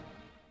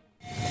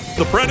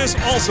The Prentice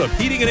Allsup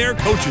Heating and Air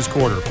Coaches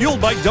Corner, fueled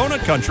by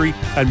Donut Country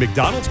and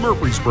McDonald's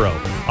Murfreesboro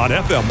on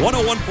FM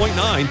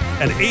 101.9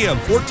 and AM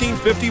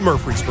 1450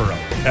 Murfreesboro,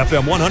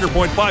 FM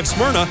 100.5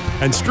 Smyrna,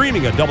 and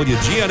streaming at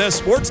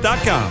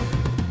WGNSSports.com.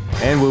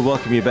 And we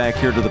welcome you back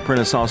here to the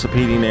Prentice Allsup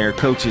Heating and Air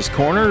Coaches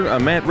Corner.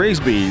 Matt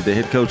Rigsby, the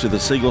head coach of the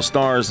Siegel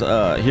Stars,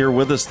 here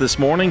with us this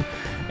morning.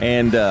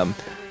 And,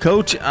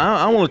 Coach,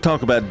 I want to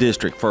talk about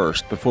district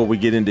first before we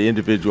get into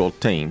individual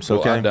teams,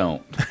 okay?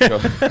 Well, I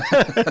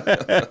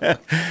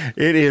don't.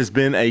 It has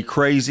been a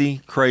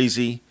crazy,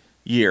 crazy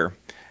year.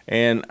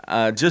 And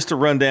just to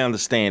run down the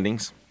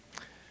standings,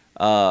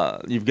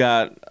 you've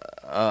got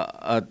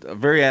a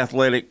very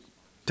athletic,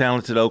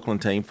 talented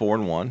Oakland team,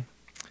 4-1.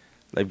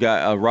 They've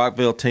got a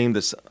Rockville team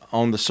that's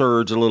on the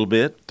surge a little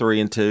bit,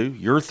 3-2.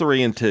 You're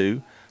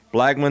 3-2.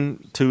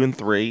 Blackman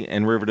 2-3,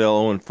 and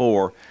Riverdale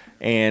 0-4.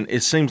 And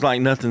it seems like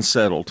nothing's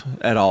settled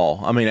at all.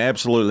 I mean,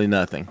 absolutely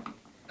nothing.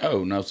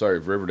 Oh, no, sorry.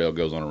 If Riverdale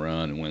goes on a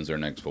run and wins their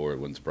next four, it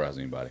wouldn't surprise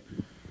anybody.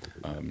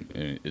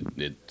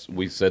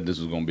 We said this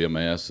was going to be a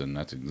mess, and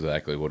that's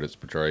exactly what it's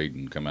portrayed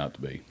and come out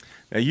to be.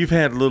 Now, you've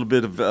had a little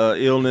bit of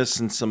illness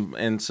and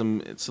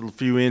a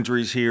few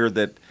injuries here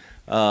that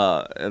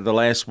the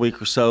last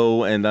week or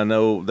so, and I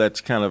know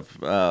that's kind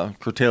of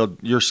curtailed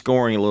your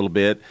scoring a little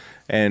bit.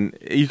 And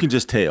you can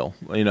just tell,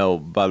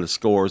 by the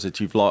scores that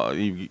you've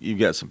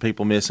got some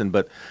people missing.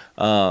 But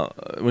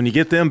when you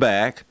get them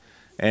back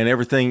and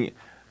everything,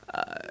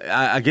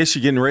 I guess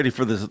you're getting ready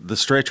for the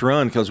stretch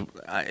run because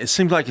it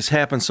seems like it's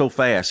happened so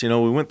fast.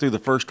 We went through the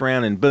first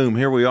round and boom,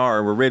 here we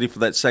are. We're ready for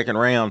that second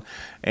round,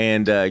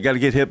 and got to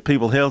get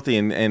people healthy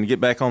and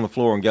get back on the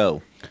floor and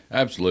go.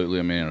 Absolutely.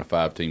 I mean, in a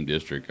 5-team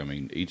district,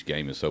 each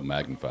game is so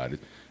magnified.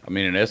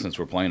 In essence,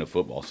 we're playing a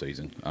football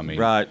season.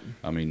 Right.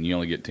 You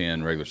only get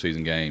 10 regular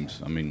season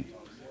games.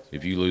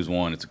 If you lose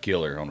one, it's a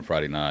killer on a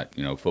Friday night,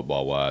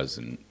 football wise,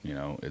 and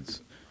it's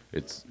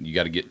you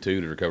got to get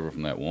two to recover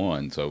from that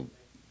one. So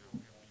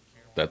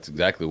that's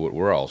exactly what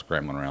we're all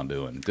scrambling around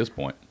doing at this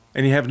point.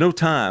 And you have no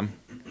time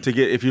to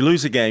get. If you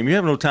lose a game, you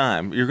have no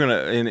time. You're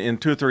gonna in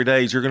 2 or 3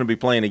 days. You're gonna be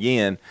playing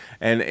again,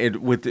 and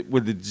with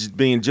it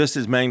being just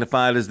as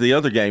magnified as the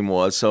other game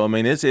was. So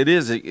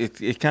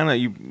it kind of,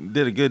 you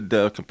did a good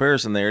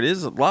comparison there. It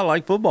is a lot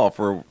like football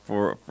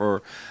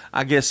for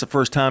I guess the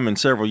first time in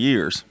several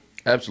years.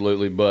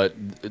 Absolutely,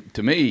 but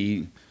to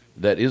me,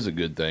 that is a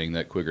good thing,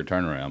 that quicker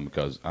turnaround,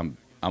 because I'm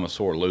a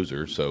sore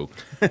loser, so.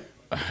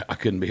 I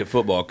couldn't be a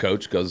football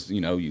coach because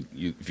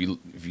if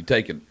you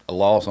take a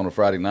loss on a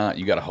Friday night,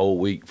 you got a whole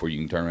week before you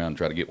can turn around and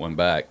try to get one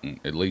back. And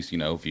at least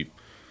if you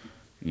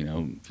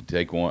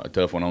take a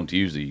tough one on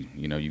Tuesday,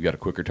 you got a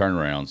quicker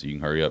turnaround, so you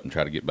can hurry up and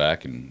try to get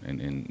back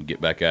and get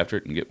back after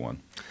it and get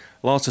one.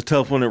 Lost a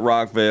tough one at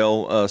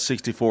Rockville,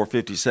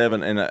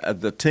 64-57,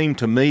 and the team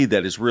to me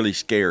that is really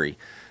scary.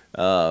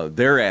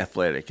 They're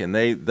athletic and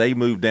they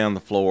move down the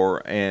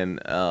floor,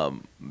 and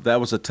that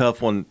was a tough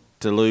one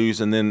to lose,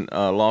 and then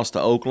lost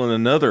to Oakland,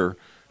 another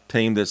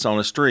team that's on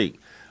a streak.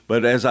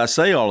 But as I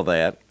say all of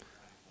that,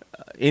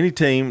 any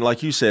team,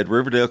 like you said,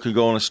 Riverdale could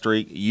go on a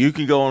streak, you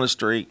can go on a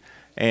streak,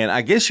 and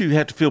I guess you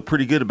have to feel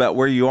pretty good about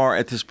where you are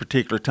at this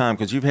particular time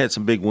because you've had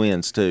some big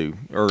wins too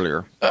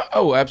earlier.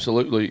 Oh,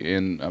 absolutely,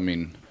 and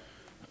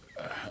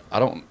I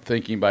don't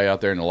think anybody out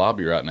there in the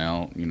lobby right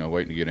now,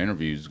 waiting to get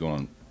interviews, is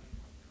going to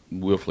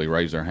willfully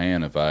raise their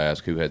hand if I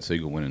ask who had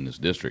Siegel winning this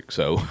district.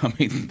 So,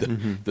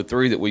 the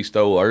three that we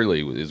stole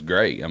early is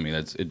great.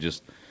 It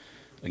just,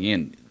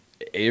 again,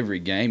 every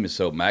game is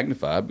so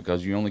magnified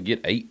because you only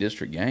get 8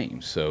 district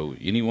games. So,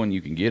 anyone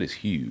you can get is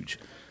huge.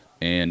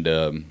 And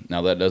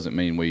now that doesn't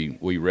mean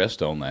we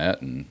rest on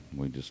that and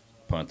we just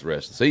punt the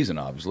rest of the season,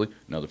 obviously,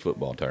 another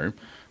football term.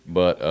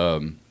 But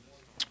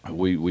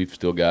we've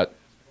still got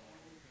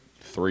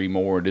 3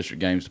 more district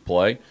games to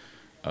play.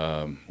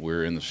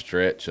 We're in the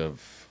stretch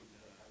of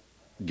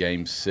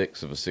Game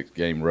 6 of a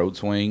 6-game road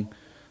swing,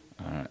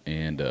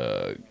 and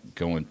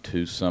going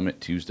to Summit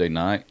Tuesday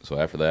night. So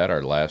after that,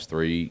 our last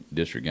 3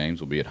 district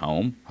games will be at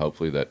home.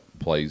 Hopefully that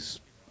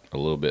plays a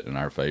little bit in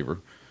our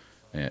favor,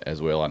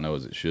 as well I know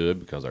as it should,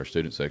 because our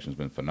student section has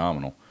been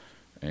phenomenal.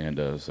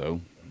 And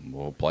so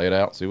we'll play it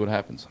out, see what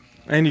happens.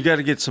 And you got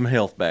to get some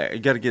health back. You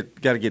got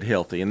to get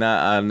healthy. And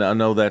I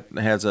know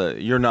that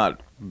you're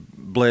not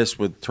blessed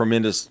with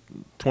tremendous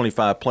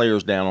 25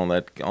 players down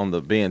on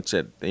the bench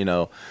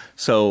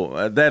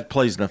so that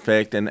plays an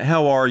effect. And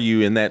how are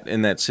you in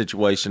that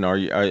situation?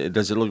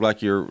 Does it look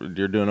like you're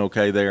doing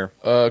okay there?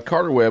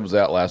 Carter Webb was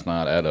out last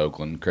night at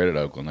Oakland. Credit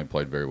Oakland, they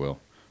played very well.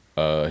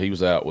 He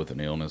was out with an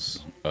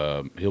illness.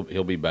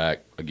 He'll be back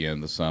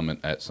again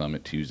at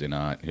Summit Tuesday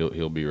night.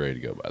 He'll be ready to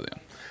go by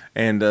then.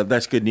 And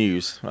that's good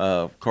news.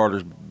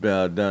 Carter's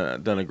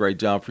done a great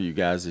job for you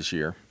guys this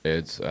year.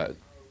 It's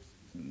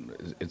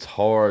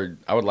hard.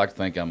 I would like to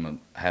think I'm a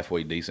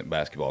halfway decent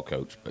basketball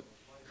coach, but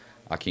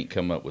I can't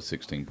come up with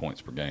 16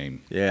 points per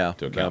game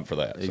to account for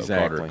that.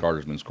 Exactly. So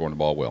Carter's been scoring the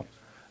ball well.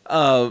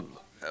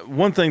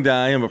 One thing that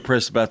I am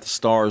impressed about the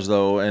Stars,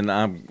 though, and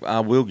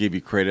I will give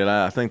you credit,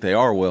 I think they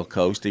are well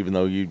coached, even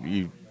though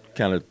you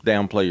kind of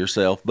downplay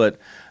yourself. But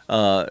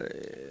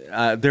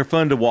they're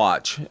fun to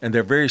watch, and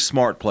they're very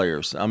smart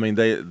players. I mean,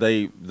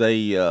 they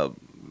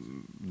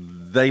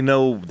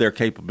know their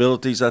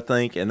capabilities, I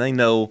think, and they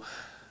know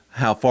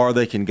how far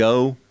they can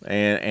go,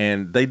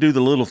 and they do the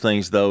little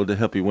things though to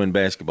help you win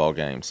basketball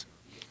games.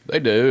 They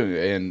do,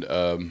 and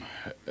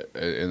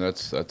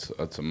that's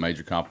a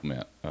major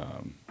compliment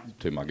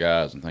to my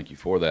guys, and thank you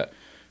for that.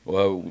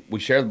 Well,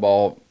 we share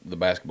the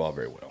basketball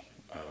very well.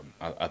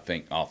 I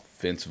think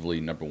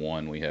offensively, number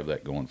one, we have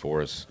that going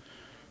for us,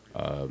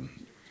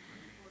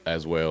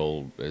 as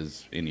well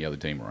as any other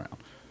team around.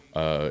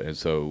 And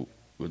so,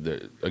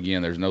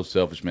 again, there's no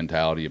selfish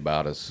mentality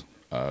about us.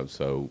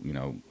 So,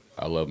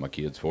 I love my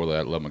kids for that.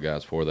 I love my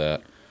guys for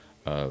that.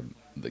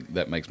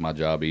 That makes my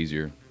job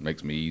easier.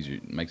 Makes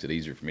it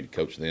easier for me to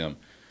coach them.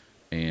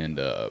 And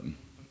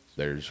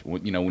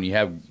when you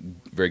have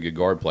very good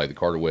guard play, the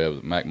Carter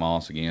Webb, Mac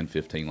Moss again,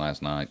 15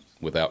 last night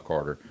without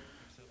Carter.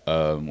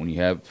 When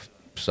you have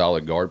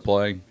solid guard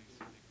play,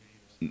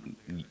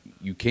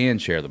 you can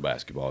share the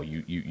basketball.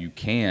 You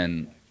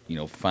can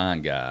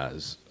find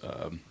guys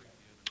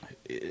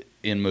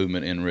in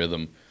movement, in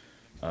rhythm,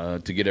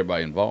 to get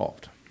everybody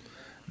involved.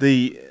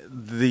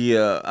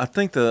 I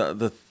think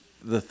the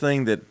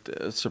thing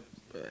that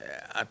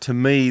to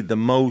me the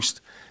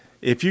most,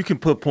 if you can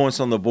put points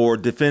on the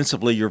board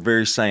defensively, you're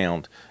very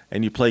sound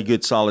and you play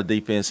good solid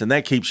defense, and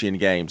that keeps you in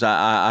games.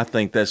 I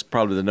think that's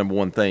probably the number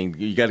one thing.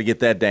 You got to get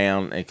that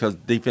down because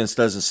defense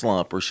doesn't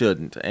slump or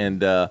shouldn't,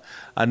 and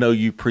I know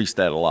you preach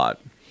that a lot.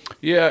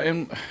 Yeah,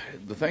 and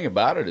the thing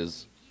about it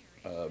is,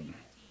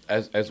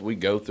 as we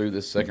go through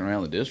this second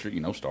round of the district,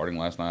 starting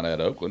last night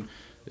at Oakland,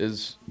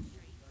 is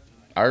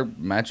our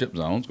matchup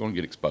zone's going to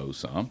get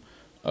exposed some.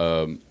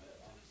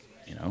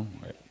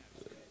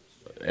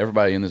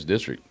 Everybody in this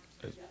district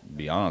is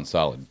beyond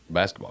solid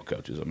basketball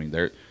coaches. I mean,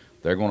 they're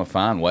going to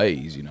find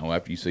ways,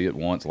 after you see it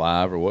once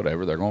live or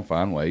whatever, they're going to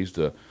find ways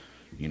to,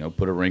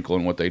 put a wrinkle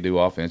in what they do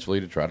offensively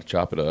to try to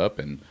chop it up.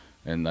 And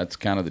that's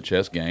kind of the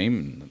chess game.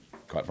 And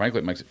quite frankly,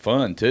 it makes it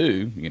fun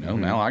too.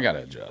 Now I got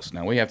to adjust.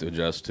 Now we have to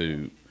adjust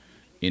to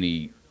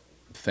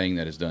anything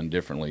that is done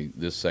differently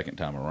this second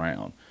time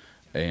around.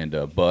 And,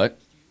 but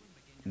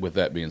with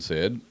that being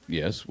said,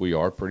 yes, we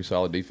are pretty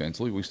solid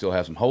defensively. We still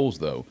have some holes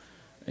though.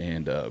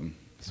 And,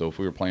 so if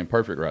we were playing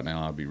perfect right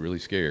now, I'd be really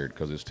scared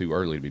because it's too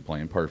early to be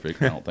playing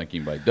perfect. I don't think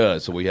anybody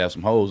does. So we have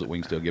some holes that we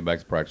can still get back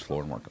to the practice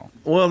floor and work on.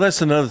 Well,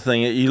 that's another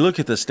thing. You look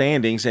at the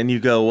standings and you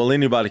go, well,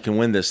 anybody can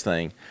win this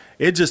thing.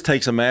 It just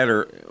takes a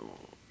matter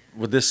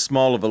with this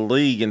small of a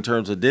league in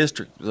terms of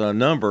district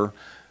number.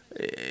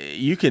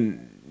 You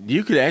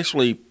could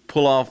actually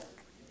pull off.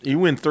 You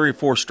win 3 or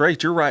 4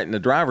 straight, you're right in the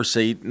driver's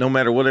seat no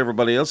matter what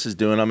everybody else is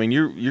doing. I mean,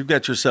 you've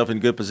got yourself in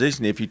good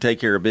position if you take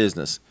care of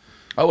business.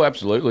 Oh,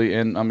 absolutely.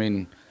 And, I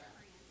mean,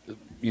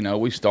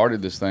 we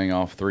started this thing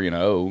off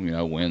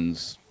 3-0,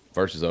 wins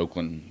versus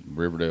Oakland,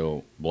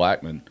 Riverdale,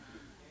 Blackman,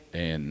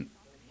 and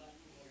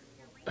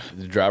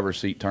the driver's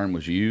seat term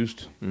was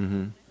used.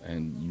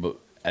 Mm-hmm. But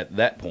at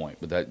that point,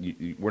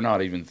 we're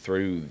not even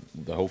through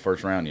the whole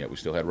first round yet. We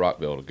still had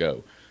Rockville to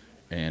go.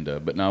 And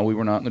but no, we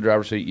were not in the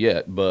driver's seat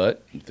yet.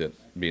 But with that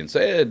being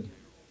said,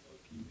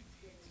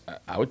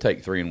 I would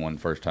take 3-1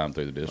 first time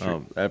through the district.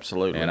 Oh,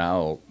 absolutely.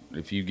 And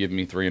if you give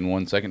me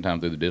 3-1 second time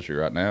through the district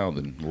right now,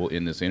 then we'll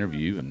end this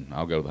interview and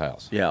I'll go to the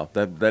house. Yeah,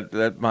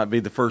 that might be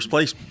the first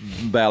place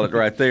ballot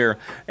right there.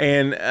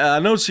 And I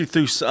noticed you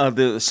threw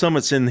the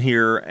Summit's in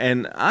here,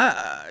 and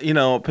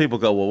people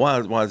go, well,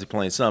 why is he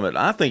playing Summit?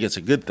 I think it's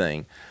a good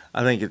thing.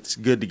 I think it's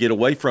good to get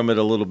away from it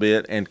a little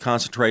bit and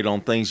concentrate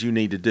on things you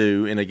need to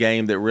do in a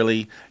game that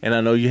really, and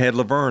I know you had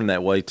Laverne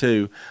that way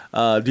too.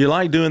 Do you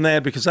like doing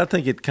that? Because I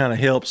think it kind of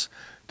helps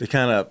to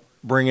kind of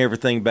bring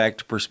everything back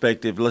to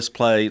perspective. Let's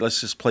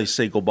just play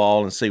Siegel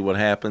ball and see what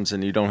happens,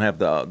 and you don't have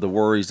the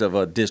worries of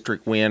a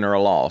district win or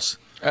a loss.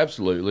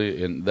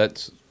 Absolutely, and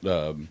that's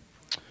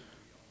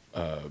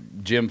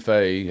Jim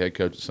Fay, head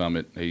coach at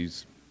Summit.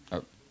 He's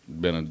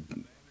been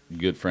a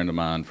good friend of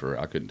mine for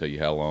I couldn't tell you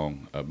how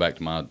long, back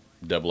to my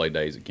AA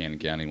days at Cannon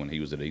County when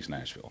he was at East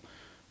Nashville.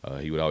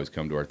 He would always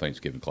come to our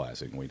Thanksgiving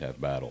Classic, and we'd have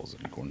battles.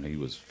 And he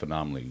was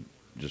phenomenally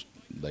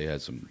they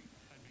had some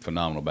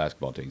phenomenal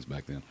basketball teams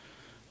back then.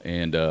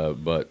 And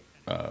but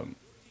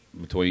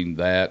between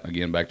that,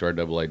 again, back to our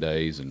AA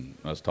days and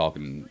us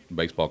talking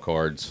baseball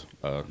cards,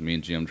 me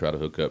and Jim try to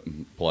hook up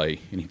and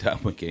play anytime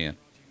we can.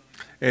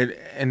 And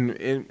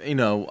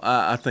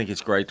I think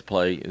it's great to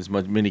play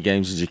many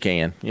games as you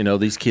can.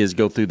 These kids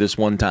go through this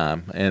one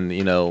time, and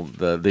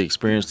the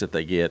experience that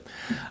they get.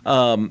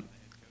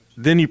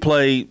 Then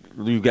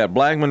you've got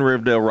Blackman,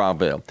 Riverdale,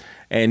 Rockville,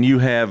 and you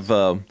have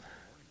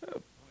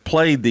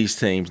played these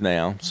teams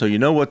now, so you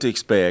know what to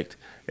expect.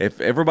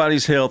 If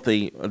everybody's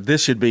healthy,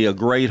 this should be a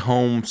great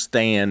home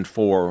stand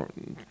for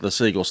the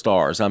Siegel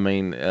Stars. I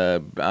mean,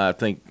 I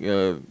think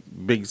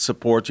big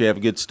support. You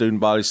have good student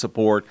body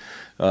support,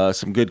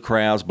 some good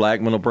crowds.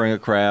 Blackman will bring a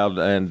crowd,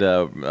 and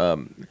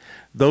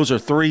those are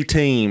 3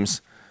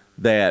 teams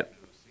that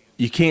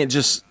you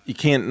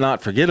can't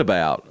not forget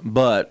about.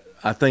 But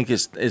I think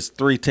it's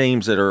 3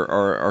 teams that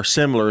are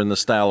similar in the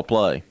style of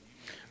play.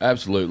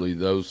 Absolutely.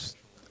 Those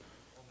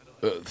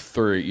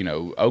three,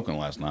 Oakland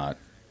last night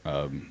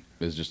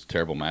is just a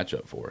terrible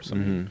matchup for us. I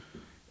mean,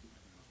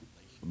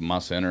 my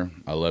center,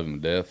 I love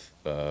him to death.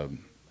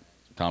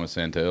 Thomas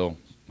Santel,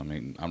 I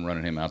mean, I'm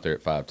running him out there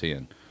at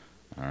 5'10".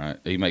 All right,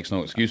 he makes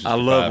no excuses. I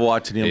love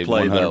watching him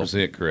play.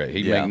 100% correct.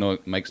 He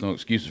makes no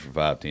excuses for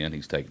 5'10".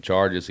 He's taking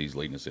charges. He's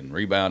leading us in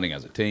rebounding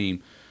as a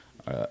team.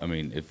 I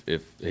mean,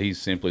 if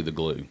he's simply the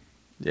glue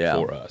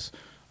for us.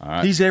 All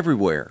right, he's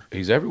everywhere.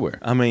 He's everywhere.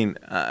 I mean,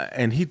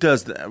 and he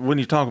does when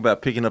you talk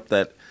about picking up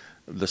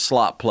the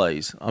slot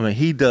plays. I mean,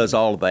 he does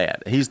all of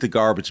that. He's the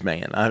garbage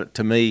man.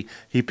 To me,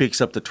 he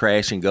picks up the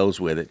trash and goes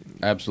with it.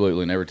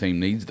 Absolutely, and every team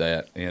needs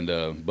that.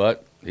 And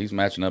but he's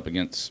matching up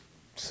against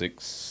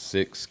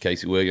 6'6"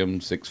 Casey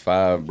Williams,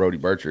 6'5" Brody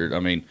Burchard. I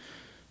mean,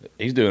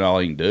 he's doing all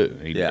he can do.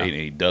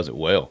 He does it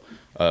well.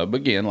 But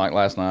again, like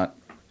last night,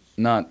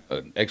 not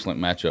an excellent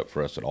matchup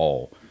for us at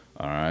all.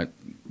 All right,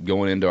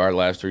 going into our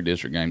last three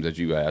district games, as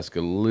you ask,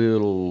 a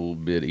little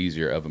bit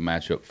easier of a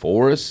matchup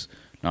for us.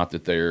 Not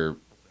that they're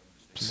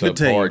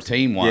subpar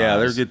team-wise. Yeah,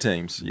 they're good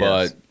teams.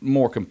 But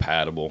more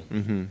compatible.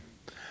 Mm-hmm.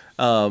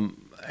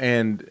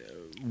 And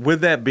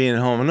with that being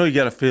home, I know you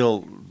got to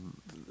feel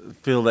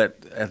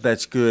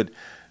that's good.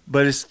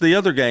 But it's the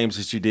other games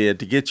that you did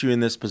to get you in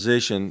this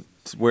position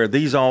where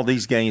all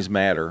these games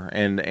matter,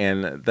 and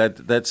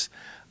that's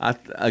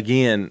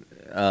again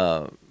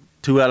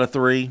 2 out of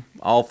 3,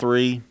 all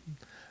 3.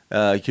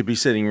 You could be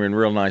sitting in a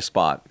real nice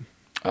spot.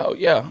 Oh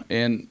yeah,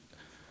 and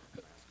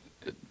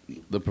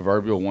the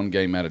proverbial one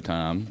game at a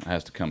time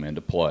has to come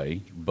into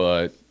play.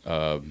 But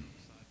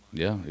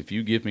yeah, if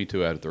you give me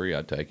 2 out of 3,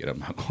 I'd take it. I'm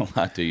not gonna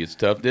lie to you. It's a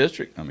tough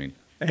district. I mean.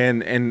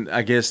 And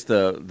I guess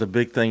the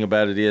big thing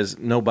about it is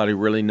nobody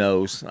really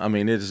knows. I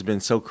mean, it has been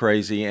so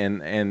crazy,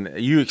 and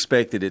you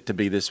expected it to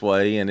be this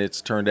way, and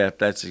it's turned out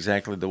that's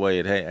exactly the way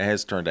it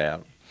has turned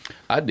out.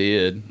 I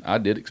did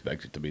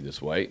expect it to be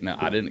this way. Now,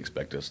 I didn't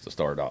expect us to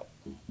start off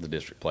the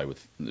district play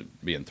with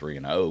being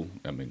 3-0.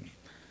 I mean,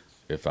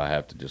 if I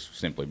have to just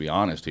simply be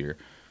honest here,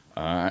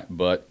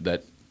 but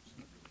that.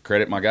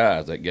 Credit my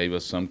guys that gave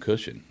us some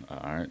cushion, all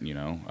right,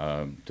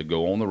 to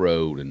go on the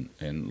road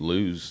and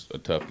lose a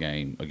tough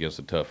game against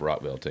a tough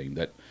Rockville team.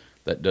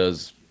 That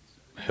does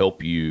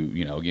help you,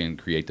 again,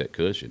 create that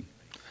cushion.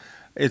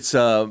 It's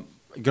going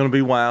to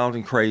be wild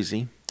and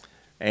crazy,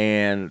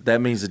 and that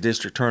means the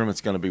district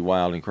tournament's going to be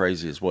wild and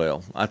crazy as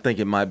well. I think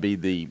it might be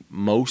the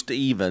most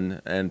even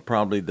and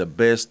probably the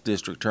best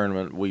district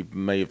tournament we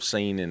may have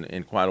seen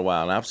in quite a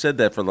while. And I've said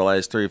that for the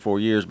last 3 or 4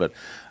 years, but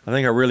I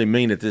think I really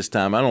mean it this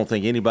time. I don't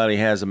think anybody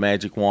has a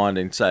magic wand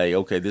and say,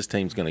 okay, this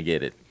team's going to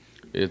get it.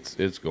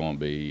 It's going to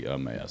be a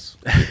mess.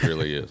 It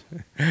really is.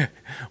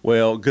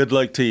 Well, good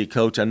luck to you,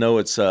 Coach. I know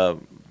it's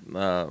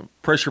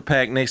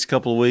pressure-packed next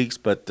couple of weeks,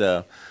 but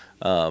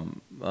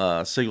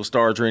Siegel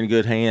Stars are in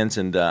good hands,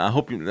 and I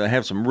hope you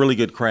have some really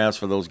good crowds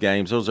for those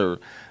games. Those are,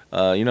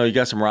 you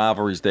got some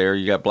rivalries there.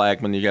 You got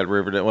Blackman, you got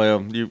Riverdale.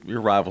 Well, you're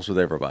rivals with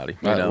everybody.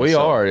 We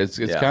are. It's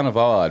kind of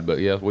odd, but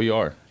yes, we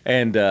are.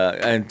 And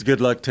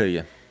good luck to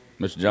you.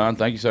 Mr. John,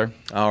 thank you, sir.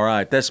 All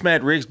right. That's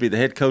Matt Rigsby, the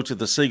head coach of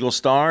the Siegel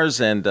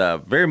Stars, and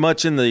very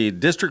much in the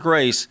district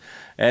race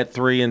at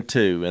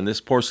 3-2. And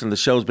this portion of the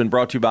show has been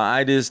brought to you by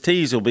Ideas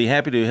Tees. We'll be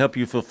happy to help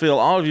you fulfill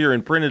all of your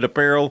imprinted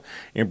apparel,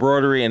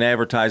 embroidery, and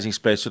advertising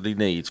specialty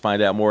needs.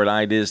 Find out more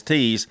at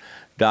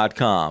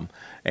ideastees.com.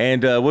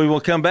 And we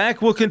will come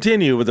back. We'll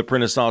continue with the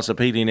Prentice Allsup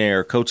Heating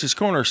Air Coach's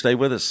Corner. Stay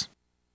with us.